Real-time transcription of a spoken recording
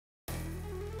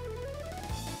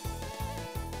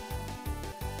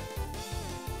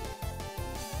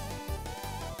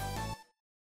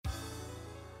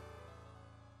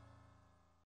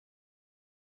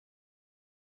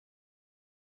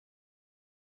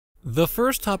The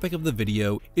first topic of the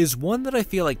video is one that I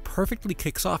feel like perfectly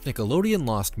kicks off Nickelodeon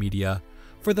Lost Media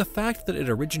for the fact that it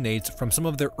originates from some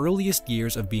of their earliest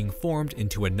years of being formed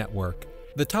into a network.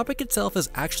 The topic itself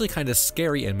is actually kind of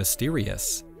scary and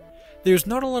mysterious. There's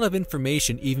not a lot of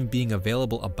information even being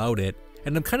available about it,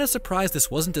 and I'm kind of surprised this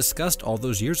wasn't discussed all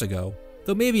those years ago,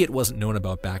 though maybe it wasn't known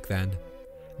about back then.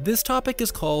 This topic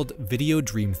is called Video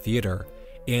Dream Theater,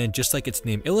 and just like its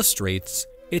name illustrates,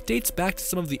 it dates back to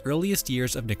some of the earliest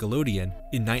years of Nickelodeon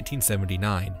in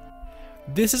 1979.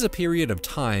 This is a period of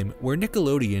time where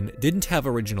Nickelodeon didn't have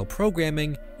original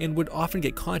programming and would often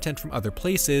get content from other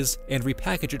places and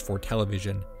repackage it for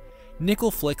television.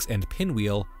 Nickelflix and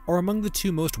Pinwheel are among the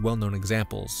two most well-known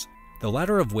examples, the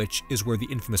latter of which is where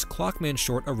the infamous Clockman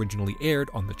short originally aired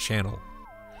on the channel.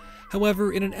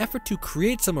 However, in an effort to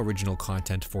create some original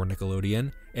content for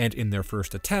Nickelodeon, and in their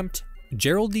first attempt,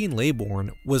 Geraldine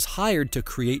Laybourne was hired to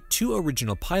create two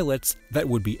original pilots that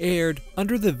would be aired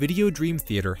under the Video Dream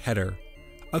Theater header.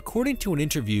 According to an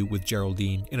interview with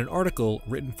Geraldine in an article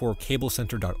written for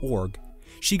cablecenter.org,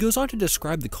 she goes on to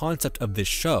describe the concept of this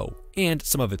show and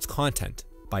some of its content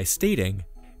by stating,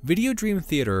 "Video Dream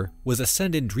Theater was a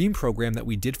send-in dream program that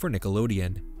we did for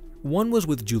Nickelodeon. One was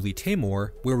with Julie Taymor,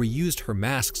 where we used her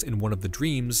masks in one of the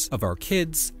dreams of our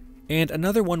kids, and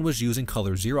another one was using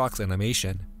color Xerox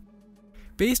animation.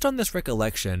 Based on this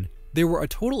recollection, there were a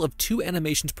total of 2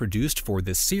 animations produced for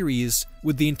this series,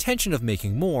 with the intention of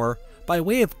making more, by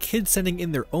way of kids sending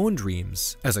in their own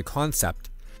dreams as a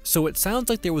concept, so it sounds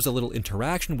like there was a little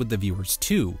interaction with the viewers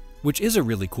too, which is a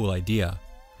really cool idea.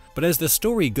 But as the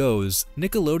story goes,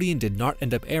 Nickelodeon did not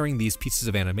end up airing these pieces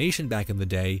of animation back in the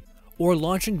day, or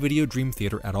launching Video Dream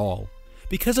Theater at all,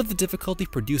 because of the difficulty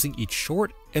producing each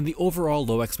short and the overall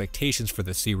low expectations for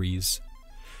the series."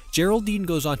 Geraldine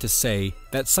goes on to say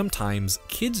that sometimes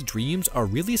kids' dreams are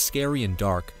really scary and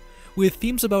dark, with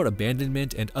themes about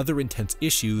abandonment and other intense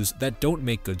issues that don't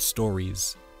make good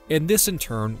stories, and this in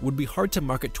turn would be hard to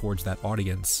market towards that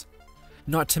audience.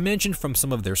 Not to mention, from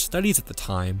some of their studies at the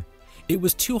time, it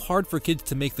was too hard for kids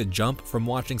to make the jump from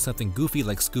watching something goofy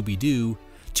like Scooby-Doo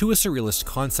to a surrealist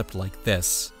concept like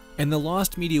this, and the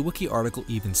Lost Media Wiki article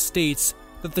even states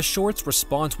that the short's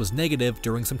response was negative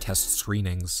during some test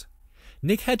screenings.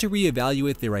 Nick had to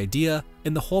reevaluate their idea,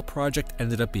 and the whole project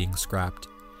ended up being scrapped.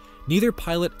 Neither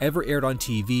pilot ever aired on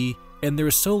TV, and there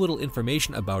is so little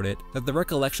information about it that the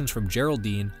recollections from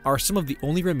Geraldine are some of the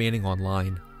only remaining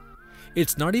online.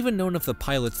 It's not even known if the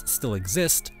pilots still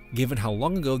exist, given how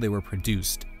long ago they were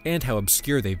produced, and how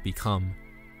obscure they've become.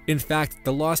 In fact,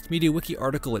 the Lost Media Wiki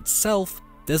article itself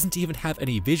doesn't even have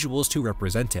any visuals to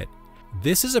represent it.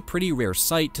 This is a pretty rare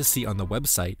sight to see on the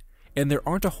website, and there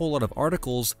aren't a whole lot of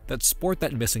articles that sport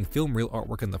that missing film reel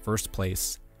artwork in the first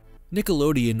place.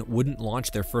 Nickelodeon wouldn't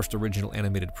launch their first original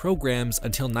animated programs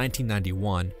until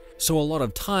 1991, so a lot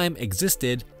of time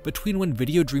existed between when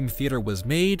Video Dream Theater was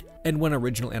made and when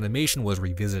original animation was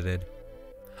revisited.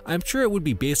 I'm sure it would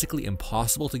be basically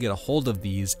impossible to get a hold of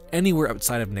these anywhere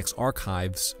outside of Nick's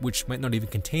archives, which might not even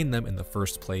contain them in the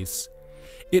first place.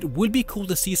 It would be cool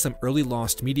to see some early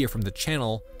lost media from the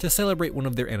channel to celebrate one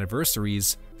of their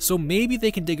anniversaries, so maybe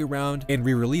they can dig around and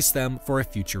re-release them for a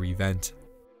future event.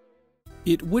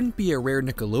 It wouldn't be a rare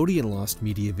Nickelodeon lost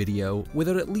media video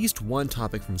without at least one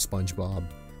topic from SpongeBob.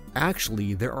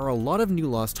 Actually, there are a lot of new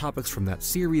lost topics from that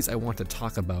series I want to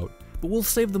talk about, but we'll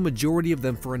save the majority of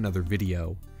them for another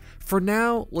video. For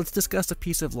now, let's discuss a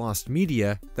piece of lost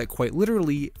media that quite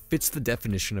literally fits the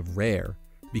definition of rare,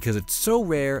 because it's so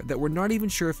rare that we're not even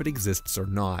sure if it exists or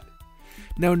not.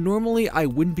 Now, normally I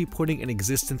wouldn't be putting an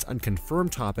existence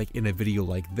unconfirmed topic in a video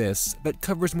like this that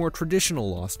covers more traditional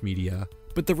lost media,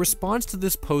 but the response to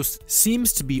this post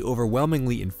seems to be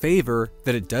overwhelmingly in favor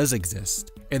that it does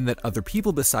exist, and that other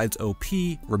people besides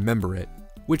OP remember it,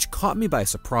 which caught me by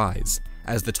surprise,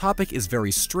 as the topic is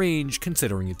very strange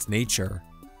considering its nature.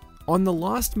 On the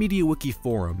Lost Media Wiki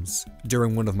forums,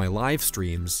 during one of my live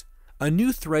streams, a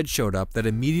new thread showed up that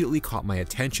immediately caught my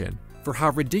attention for how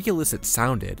ridiculous it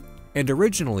sounded, and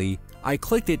originally, I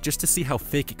clicked it just to see how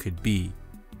fake it could be.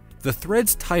 The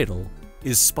thread's title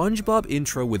is SpongeBob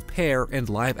Intro with Pear and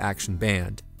Live Action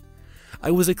Band.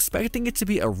 I was expecting it to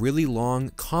be a really long,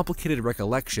 complicated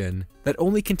recollection that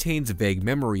only contains vague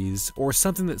memories or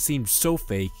something that seemed so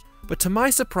fake, but to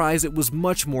my surprise it was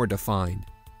much more defined.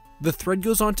 The thread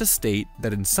goes on to state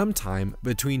that in some time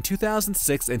between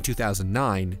 2006 and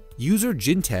 2009, user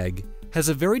Jinteg has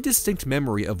a very distinct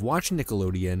memory of watching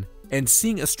Nickelodeon and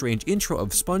seeing a strange intro of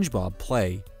SpongeBob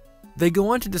play. They go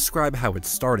on to describe how it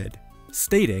started,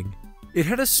 stating, "It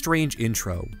had a strange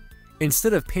intro.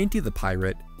 Instead of Painty the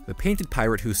pirate painted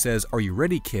pirate who says, 'Are you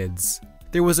ready, kids?'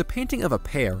 there was a painting of a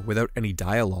pair without any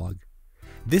dialogue.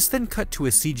 This then cut to a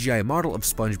CGI model of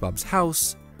SpongeBob's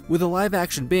house, with a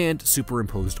live-action band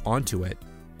superimposed onto it.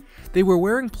 They were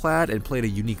wearing plaid and played a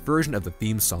unique version of the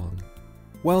theme song.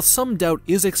 While some doubt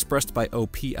is expressed by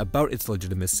OP about its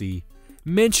legitimacy,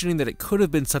 mentioning that it could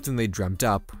have been something they dreamt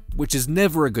up, which is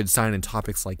never a good sign in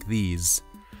topics like these,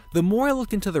 the more I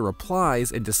looked into the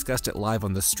replies and discussed it live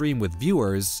on the stream with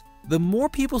viewers, the more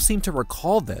people seem to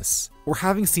recall this, or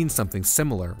having seen something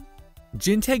similar.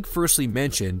 Jintag firstly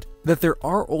mentioned that there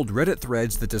are old Reddit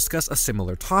threads that discuss a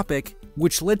similar topic,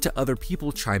 which led to other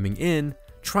people chiming in,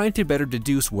 trying to better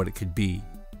deduce what it could be.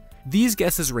 These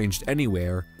guesses ranged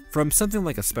anywhere from something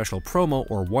like a special promo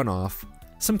or one-off,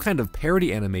 some kind of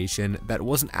parody animation that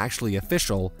wasn't actually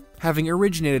official, having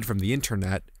originated from the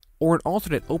internet, or an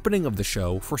alternate opening of the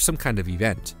show for some kind of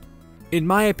event. In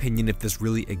my opinion, if this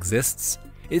really exists,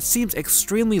 it seems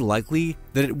extremely likely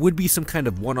that it would be some kind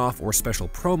of one-off or special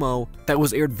promo that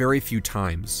was aired very few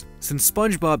times, since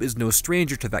SpongeBob is no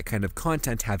stranger to that kind of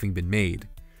content having been made.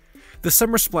 The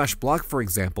Summer Splash block, for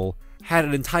example, had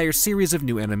an entire series of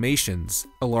new animations,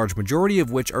 a large majority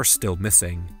of which are still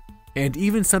missing. And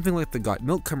even something like the Got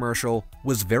Milk commercial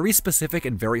was very specific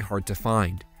and very hard to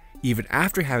find, even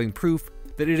after having proof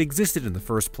that it existed in the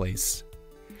first place.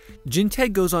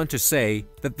 Jintag goes on to say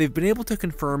that they've been able to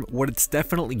confirm what it's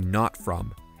definitely not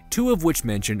from, two of which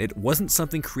mention it wasn't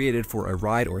something created for a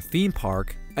ride or theme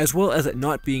park, as well as it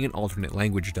not being an alternate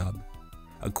language dub.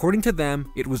 According to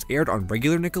them, it was aired on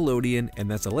regular Nickelodeon, and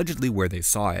that's allegedly where they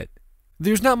saw it.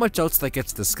 There's not much else that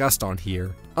gets discussed on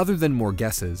here, other than more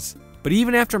guesses, but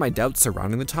even after my doubts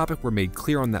surrounding the topic were made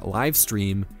clear on that live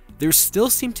stream, there still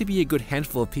seemed to be a good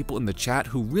handful of people in the chat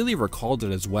who really recalled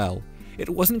it as well. It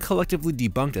wasn't collectively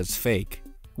debunked as fake,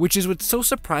 which is what's so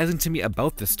surprising to me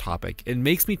about this topic and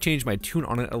makes me change my tune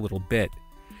on it a little bit.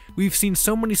 We've seen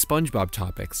so many SpongeBob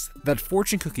topics, that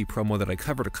fortune cookie promo that I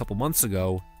covered a couple months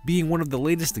ago being one of the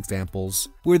latest examples,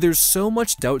 where there's so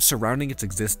much doubt surrounding its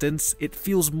existence, it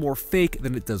feels more fake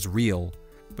than it does real.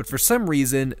 But for some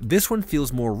reason, this one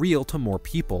feels more real to more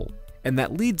people, and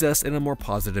that leads us in a more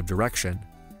positive direction.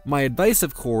 My advice,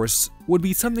 of course, would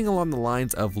be something along the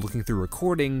lines of looking through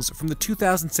recordings from the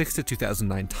 2006 to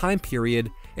 2009 time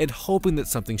period and hoping that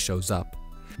something shows up.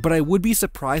 But I would be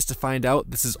surprised to find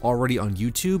out this is already on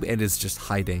YouTube and is just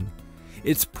hiding.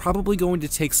 It's probably going to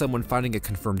take someone finding a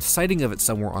confirmed sighting of it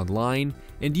somewhere online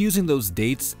and using those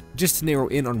dates just to narrow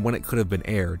in on when it could have been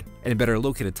aired, and better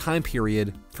locate a time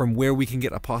period from where we can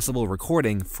get a possible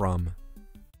recording from.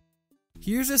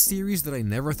 Here's a series that I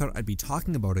never thought I'd be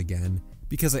talking about again,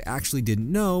 because I actually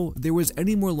didn't know there was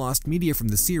any more lost media from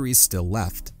the series still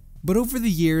left. But over the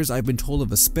years I've been told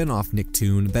of a spin-off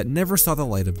Nicktoon that never saw the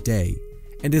light of day,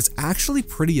 and is actually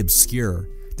pretty obscure,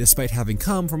 despite having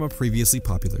come from a previously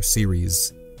popular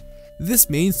series. This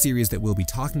main series that we'll be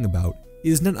talking about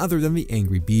is none other than the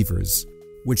Angry Beavers,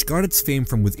 which got its fame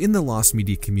from within the lost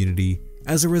media community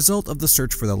as a result of the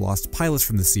search for the lost pilots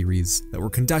from the series that were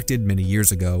conducted many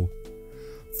years ago.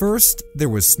 First, there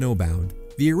was Snowbound,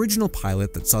 the original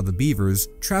pilot that saw the Beavers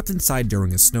trapped inside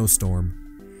during a snowstorm.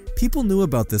 People knew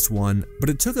about this one, but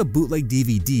it took a bootleg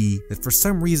DVD that for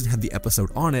some reason had the episode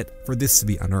on it for this to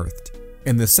be unearthed.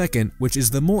 And the second, which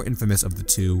is the more infamous of the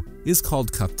two, is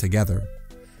called Cuffed Together.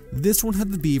 This one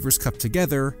had the Beavers cuffed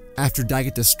together after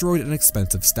Daggett destroyed an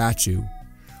expensive statue.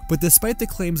 But despite the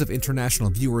claims of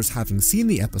international viewers having seen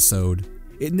the episode,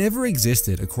 it never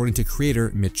existed according to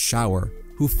creator Mitch Shower,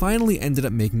 who finally ended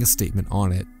up making a statement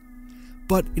on it.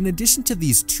 But in addition to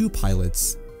these two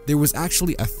pilots, there was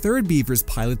actually a third Beavers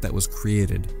pilot that was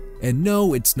created. And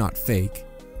no, it's not fake,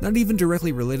 not even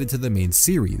directly related to the main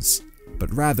series,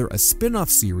 but rather a spin-off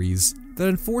series that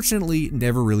unfortunately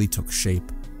never really took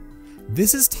shape.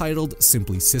 This is titled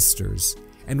simply Sisters,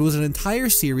 and was an entire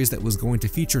series that was going to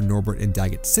feature Norbert and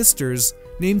Daggett's sisters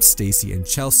named Stacy and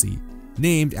Chelsea,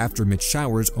 named after Mitch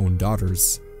Shower's own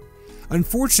daughters.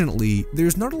 Unfortunately,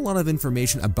 there's not a lot of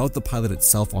information about the pilot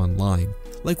itself online,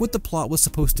 like what the plot was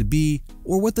supposed to be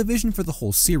or what the vision for the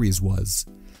whole series was.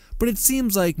 But it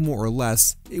seems like, more or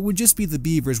less, it would just be the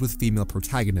Beavers with female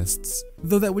protagonists,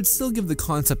 though that would still give the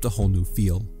concept a whole new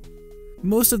feel.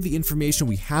 Most of the information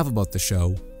we have about the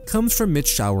show comes from Mitch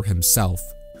Shower himself,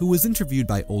 who was interviewed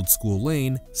by Old School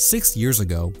Lane 6 years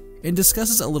ago, and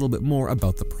discusses a little bit more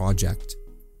about the project.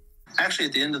 Actually,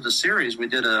 at the end of the series, we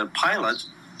did a pilot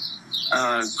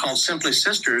called Simply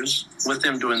Sisters, with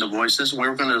them doing the voices. We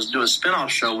were going to do a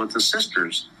spin-off show with the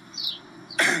sisters,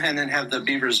 and then have the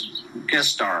Beavers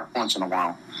guest star once in a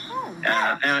while.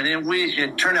 And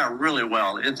it turned out really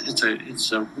well.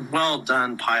 It's a well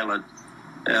done pilot,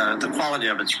 The quality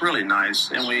of it's really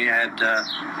nice. And we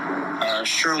had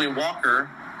Shirley Walker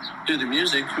do the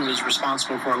music, who was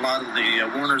responsible for a lot of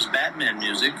the Warner's Batman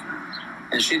music,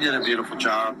 and she did a beautiful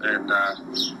job. And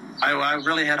I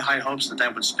really had high hopes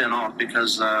that would spin off,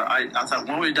 because I thought,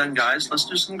 well, we've done guys, let's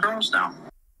do some girls now.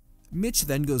 Mitch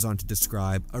then goes on to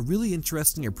describe a really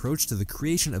interesting approach to the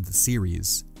creation of the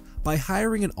series, by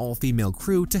hiring an all-female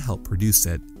crew to help produce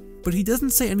it. But he doesn't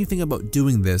say anything about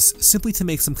doing this simply to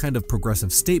make some kind of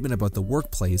progressive statement about the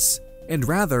workplace, and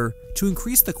rather, to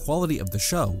increase the quality of the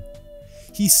show.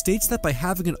 He states that by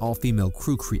having an all-female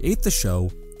crew create the show,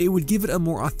 it would give it a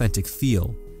more authentic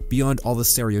feel, beyond all the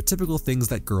stereotypical things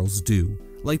that girls do,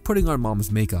 like putting on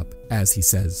mom's makeup, as he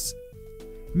says.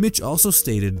 Mitch also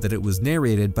stated that it was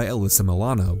narrated by Alyssa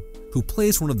Milano, who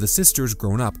plays one of the sisters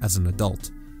grown up as an adult.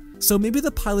 So maybe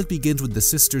the pilot begins with the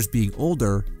sisters being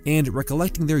older and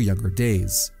recollecting their younger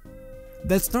days.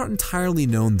 That's not entirely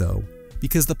known though,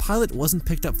 because the pilot wasn't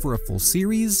picked up for a full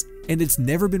series, and it's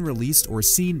never been released or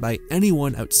seen by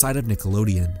anyone outside of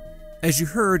Nickelodeon. As you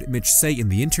heard Mitch say in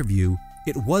the interview,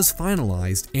 it was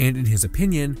finalized and, in his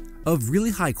opinion, of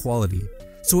really high quality,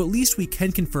 so at least we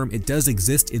can confirm it does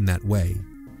exist in that way.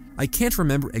 I can't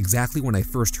remember exactly when I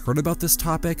first heard about this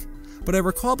topic, but I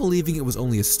recall believing it was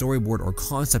only a storyboard or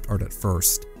concept art at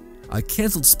first. A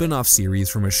cancelled spin-off series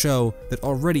from a show that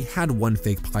already had one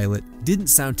fake pilot didn't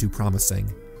sound too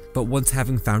promising, but once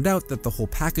having found out that the whole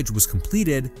package was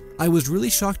completed, I was really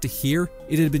shocked to hear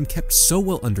it had been kept so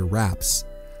well under wraps.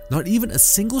 Not even a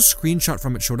single screenshot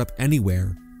from it showed up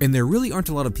anywhere, and there really aren't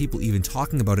a lot of people even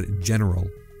talking about it in general.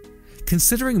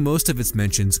 Considering most of its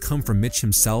mentions come from Mitch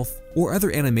himself or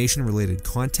other animation-related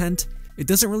content, it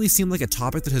doesn't really seem like a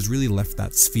topic that has really left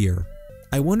that sphere.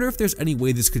 I wonder if there's any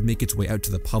way this could make its way out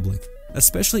to the public,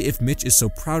 especially if Mitch is so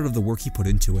proud of the work he put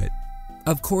into it.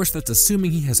 Of course, that's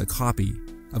assuming he has a copy.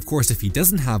 Of course, if he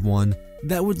doesn't have one,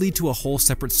 that would lead to a whole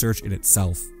separate search in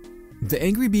itself. The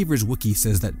Angry Beavers wiki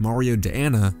says that Mario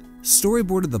Deanna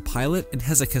storyboarded the pilot and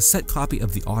has a cassette copy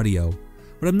of the audio,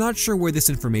 but I'm not sure where this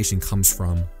information comes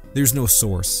from. There's no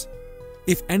source.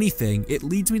 If anything, it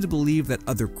leads me to believe that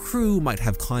other crew might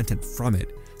have content from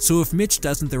it, so if Mitch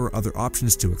doesn't, there are other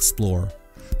options to explore.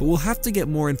 But we'll have to get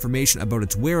more information about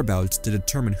its whereabouts to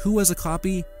determine who has a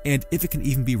copy and if it can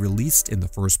even be released in the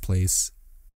first place.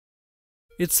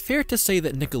 It's fair to say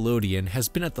that Nickelodeon has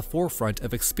been at the forefront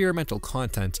of experimental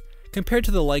content compared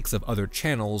to the likes of other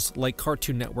channels like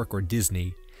Cartoon Network or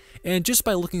Disney, and just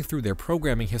by looking through their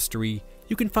programming history,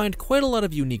 you can find quite a lot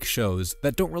of unique shows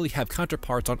that don't really have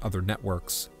counterparts on other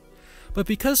networks. But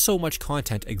because so much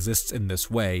content exists in this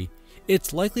way,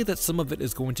 it's likely that some of it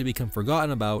is going to become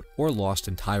forgotten about or lost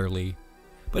entirely.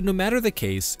 But no matter the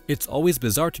case, it's always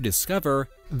bizarre to discover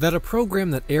that a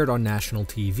program that aired on national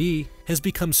TV has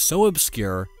become so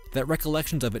obscure that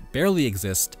recollections of it barely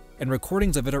exist and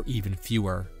recordings of it are even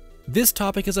fewer. This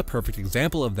topic is a perfect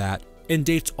example of that and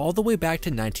dates all the way back to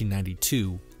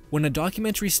 1992, when a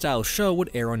documentary-style show would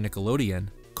air on Nickelodeon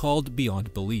called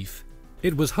Beyond Belief.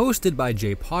 It was hosted by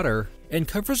Jay Potter and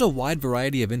covers a wide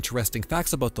variety of interesting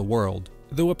facts about the world,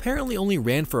 though apparently only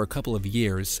ran for a couple of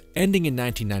years, ending in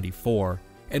 1994,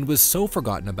 and was so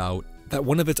forgotten about that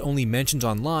one of its only mentions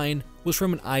online was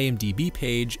from an IMDb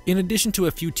page, in addition to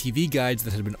a few TV guides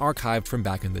that had been archived from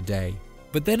back in the day.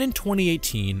 But then in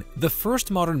 2018, the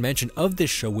first modern mention of this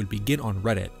show would begin on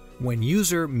Reddit, when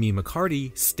user Me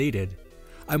McCarty stated,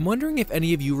 "I'm wondering if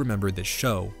any of you remember this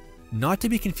show, not to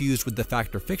be confused with the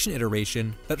fact or fiction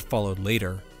iteration that followed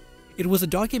later. It was a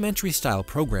documentary-style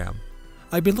program.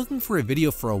 I've been looking for a video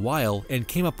for a while and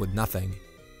came up with nothing."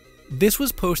 This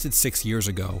was posted 6 years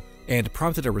ago, and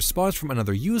prompted a response from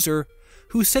another user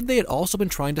who said they had also been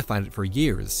trying to find it for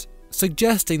years,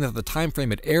 suggesting that the time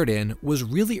frame it aired in was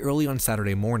really early on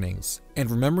Saturday mornings, and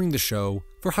remembering the show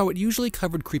for how it usually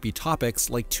covered creepy topics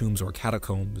like tombs or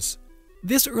catacombs.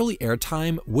 This early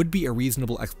airtime would be a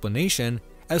reasonable explanation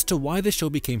as to why the show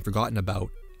became forgotten about,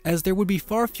 as there would be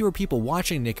far fewer people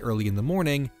watching Nick early in the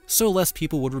morning, so less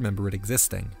people would remember it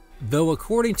existing. Though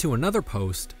according to another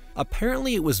post,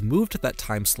 apparently it was moved to that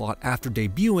time slot after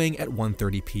debuting at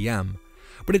 1:30 p.m.,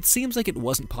 but it seems like it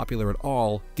wasn't popular at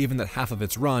all given that half of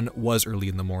its run was early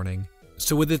in the morning.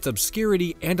 So with its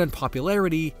obscurity and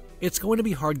unpopularity, it's going to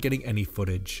be hard getting any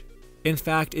footage. In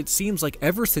fact, it seems like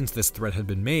ever since this thread had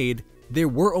been made, there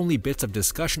were only bits of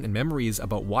discussion and memories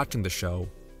about watching the show.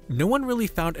 No one really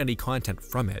found any content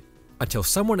from it, until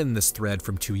someone in this thread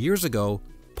from 2 years ago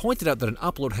pointed out that an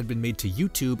upload had been made to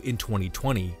YouTube in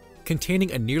 2020,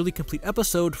 containing a nearly complete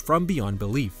episode from Beyond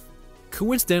Belief.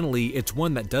 Coincidentally, it's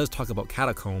one that does talk about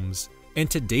catacombs, and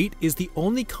to date is the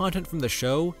only content from the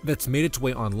show that's made its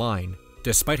way online,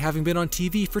 despite having been on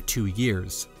TV for 2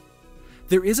 years.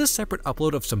 There is a separate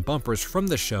upload of some bumpers from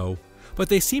the show, but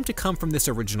they seem to come from this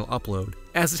original upload,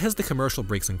 as it has the commercial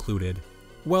breaks included.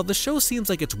 While the show seems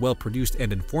like it's well produced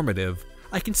and informative,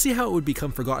 I can see how it would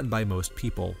become forgotten by most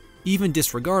people, even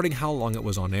disregarding how long it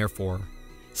was on air for.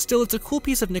 Still, it's a cool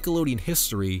piece of Nickelodeon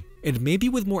history, and maybe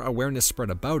with more awareness spread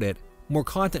about it, more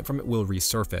content from it will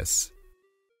resurface.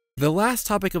 The last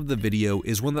topic of the video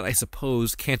is one that I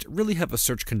suppose can't really have a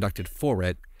search conducted for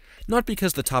it, not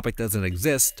because the topic doesn't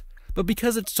exist, but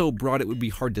because it's so broad it would be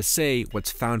hard to say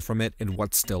what's found from it and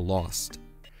what's still lost.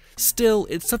 Still,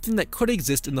 it's something that could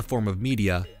exist in the form of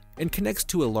media, and connects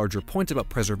to a larger point about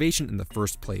preservation in the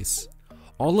first place,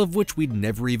 all of which we'd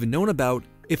never even known about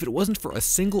if it wasn't for a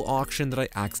single auction that I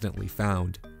accidentally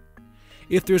found.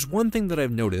 If there's one thing that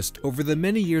I've noticed over the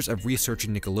many years of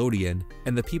researching Nickelodeon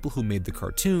and the people who made the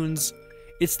cartoons,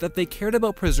 it's that they cared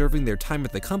about preserving their time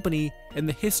at the company and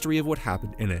the history of what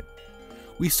happened in it.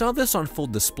 We saw this on full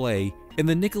display in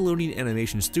the Nickelodeon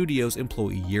Animation Studios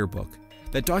employee yearbook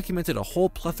that documented a whole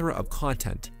plethora of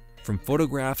content, from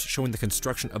photographs showing the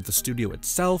construction of the studio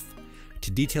itself,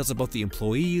 to details about the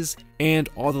employees, and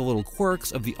all the little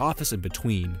quirks of the office in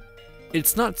between.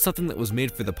 It's not something that was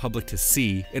made for the public to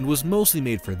see and was mostly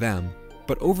made for them,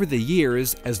 but over the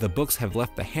years, as the books have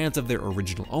left the hands of their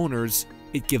original owners,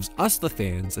 it gives us the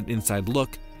fans an inside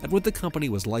look at what the company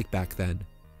was like back then.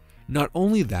 Not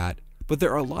only that, but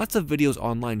there are lots of videos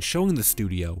online showing the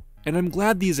studio, and I'm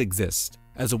glad these exist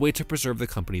as a way to preserve the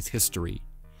company's history.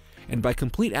 And by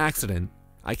complete accident,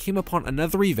 I came upon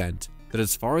another event that,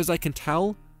 as far as I can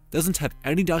tell, doesn't have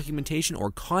any documentation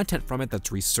or content from it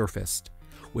that's resurfaced,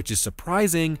 which is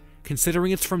surprising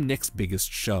considering it's from Nick's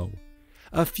biggest show.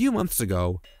 A few months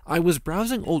ago, I was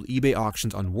browsing old eBay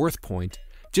auctions on WorthPoint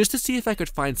just to see if I could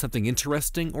find something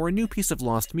interesting or a new piece of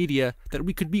lost media that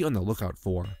we could be on the lookout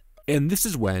for. And this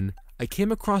is when I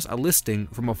came across a listing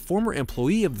from a former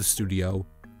employee of the studio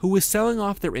who was selling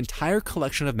off their entire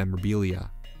collection of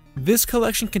memorabilia. This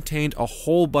collection contained a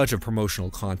whole bunch of promotional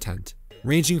content,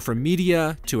 ranging from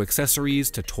media to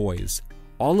accessories to toys,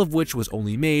 all of which was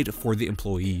only made for the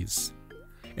employees.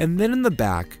 And then in the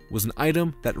back was an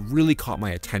item that really caught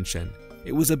my attention.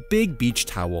 It was a big beach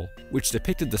towel, which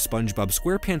depicted the SpongeBob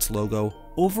SquarePants logo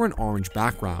over an orange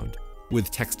background,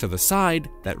 with text to the side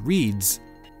that reads,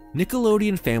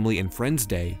 "Nickelodeon Family and Friends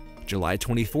Day, July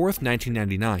 24th,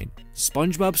 1999,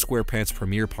 SpongeBob SquarePants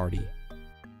Premiere Party."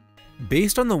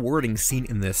 Based on the wording seen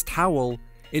in this towel,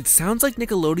 it sounds like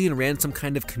Nickelodeon ran some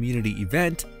kind of community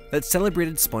event that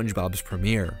celebrated SpongeBob's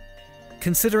premiere.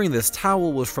 Considering this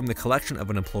towel was from the collection of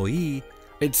an employee,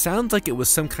 it sounds like it was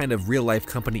some kind of real-life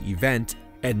company event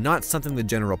and not something the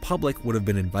general public would have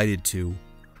been invited to.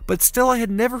 But still, I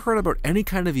had never heard about any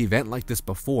kind of event like this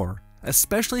before,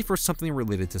 especially for something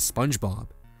related to SpongeBob.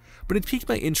 But it piqued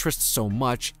my interest so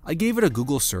much, I gave it a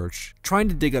Google search, trying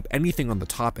to dig up anything on the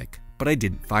topic, but I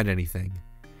didn't find anything.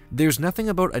 There's nothing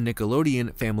about a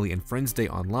Nickelodeon Family and Friends Day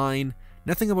online,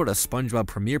 nothing about a SpongeBob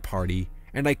premiere party,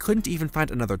 and I couldn't even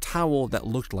find another towel that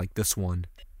looked like this one.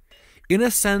 In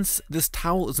a sense, this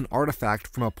towel is an artifact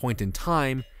from a point in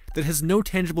time that has no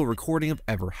tangible recording of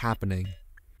ever happening.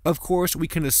 Of course, we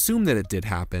can assume that it did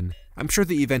happen. I'm sure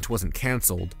the event wasn't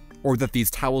cancelled, or that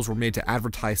these towels were made to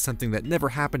advertise something that never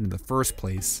happened in the first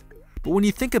place. But when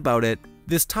you think about it,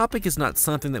 this topic is not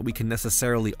something that we can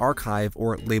necessarily archive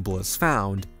or label as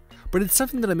found, but it's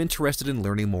something that I'm interested in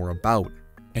learning more about.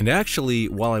 And actually,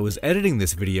 while I was editing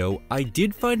this video, I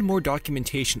did find more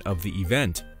documentation of the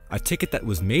event. A ticket that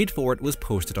was made for it was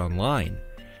posted online.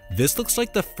 This looks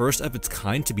like the first of its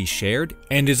kind to be shared,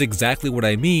 and is exactly what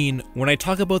I mean when I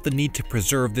talk about the need to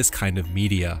preserve this kind of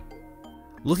media.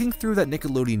 Looking through that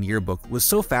Nickelodeon yearbook was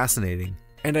so fascinating,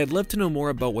 and I'd love to know more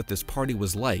about what this party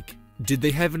was like. Did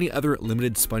they have any other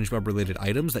limited SpongeBob related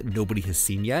items that nobody has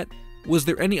seen yet? Was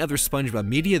there any other SpongeBob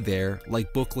media there,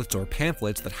 like booklets or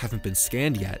pamphlets that haven't been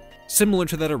scanned yet, similar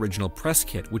to that original press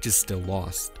kit which is still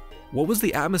lost? What was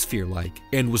the atmosphere like,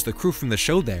 and was the crew from the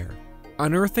show there?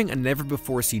 Unearthing a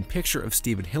never-before-seen picture of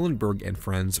Steven Hillenburg and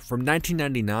friends from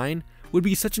 1999 would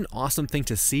be such an awesome thing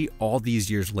to see all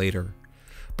these years later.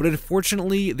 But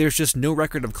unfortunately, there's just no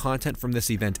record of content from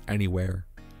this event anywhere.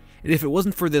 And if it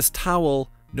wasn't for this towel,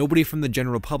 nobody from the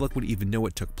general public would even know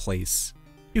it took place.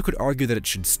 You could argue that it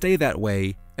should stay that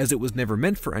way, as it was never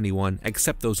meant for anyone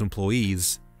except those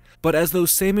employees. But as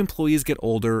those same employees get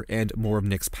older and more of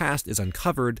Nick's past is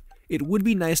uncovered, it would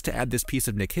be nice to add this piece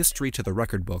of Nick history to the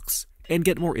record books, and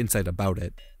get more insight about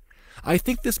it. I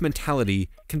think this mentality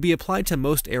can be applied to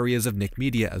most areas of Nick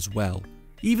media as well,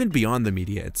 even beyond the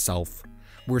media itself,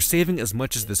 where saving as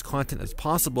much of this content as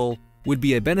possible would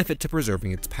be a benefit to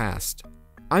preserving its past.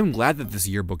 I'm glad that this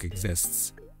yearbook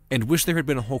exists, and wish there had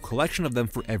been a whole collection of them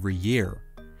for every year.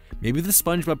 Maybe the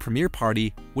SpongeBob premiere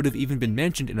party would have even been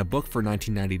mentioned in a book for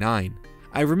 $19.99.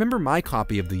 I remember my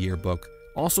copy of the yearbook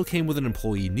also came with an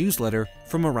employee newsletter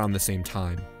from around the same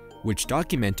time, which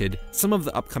documented some of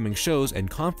the upcoming shows and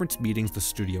conference meetings the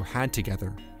studio had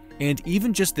together. And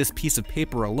even just this piece of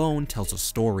paper alone tells a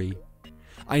story.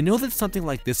 I know that something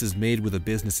like this is made with a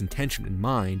business intention in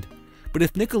mind, but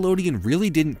if Nickelodeon really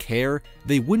didn't care,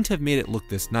 they wouldn't have made it look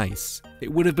this nice.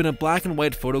 It would have been a black and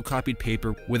white photocopied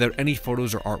paper without any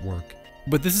photos or artwork.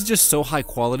 But this is just so high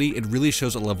quality, it really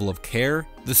shows a level of care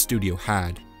the studio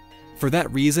had. For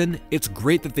that reason, it's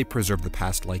great that they preserve the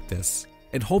past like this,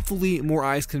 and hopefully more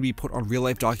eyes can be put on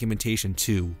real-life documentation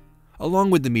too, along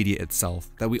with the media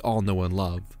itself that we all know and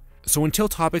love. So until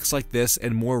topics like this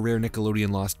and more rare Nickelodeon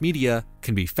lost media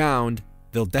can be found,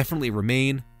 they'll definitely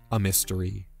remain a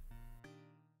mystery.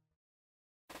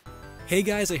 Hey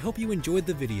guys, I hope you enjoyed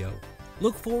the video.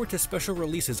 Look forward to special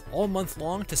releases all month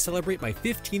long to celebrate my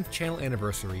 15th channel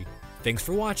anniversary. Thanks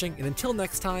for watching, and until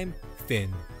next time,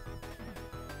 Finn.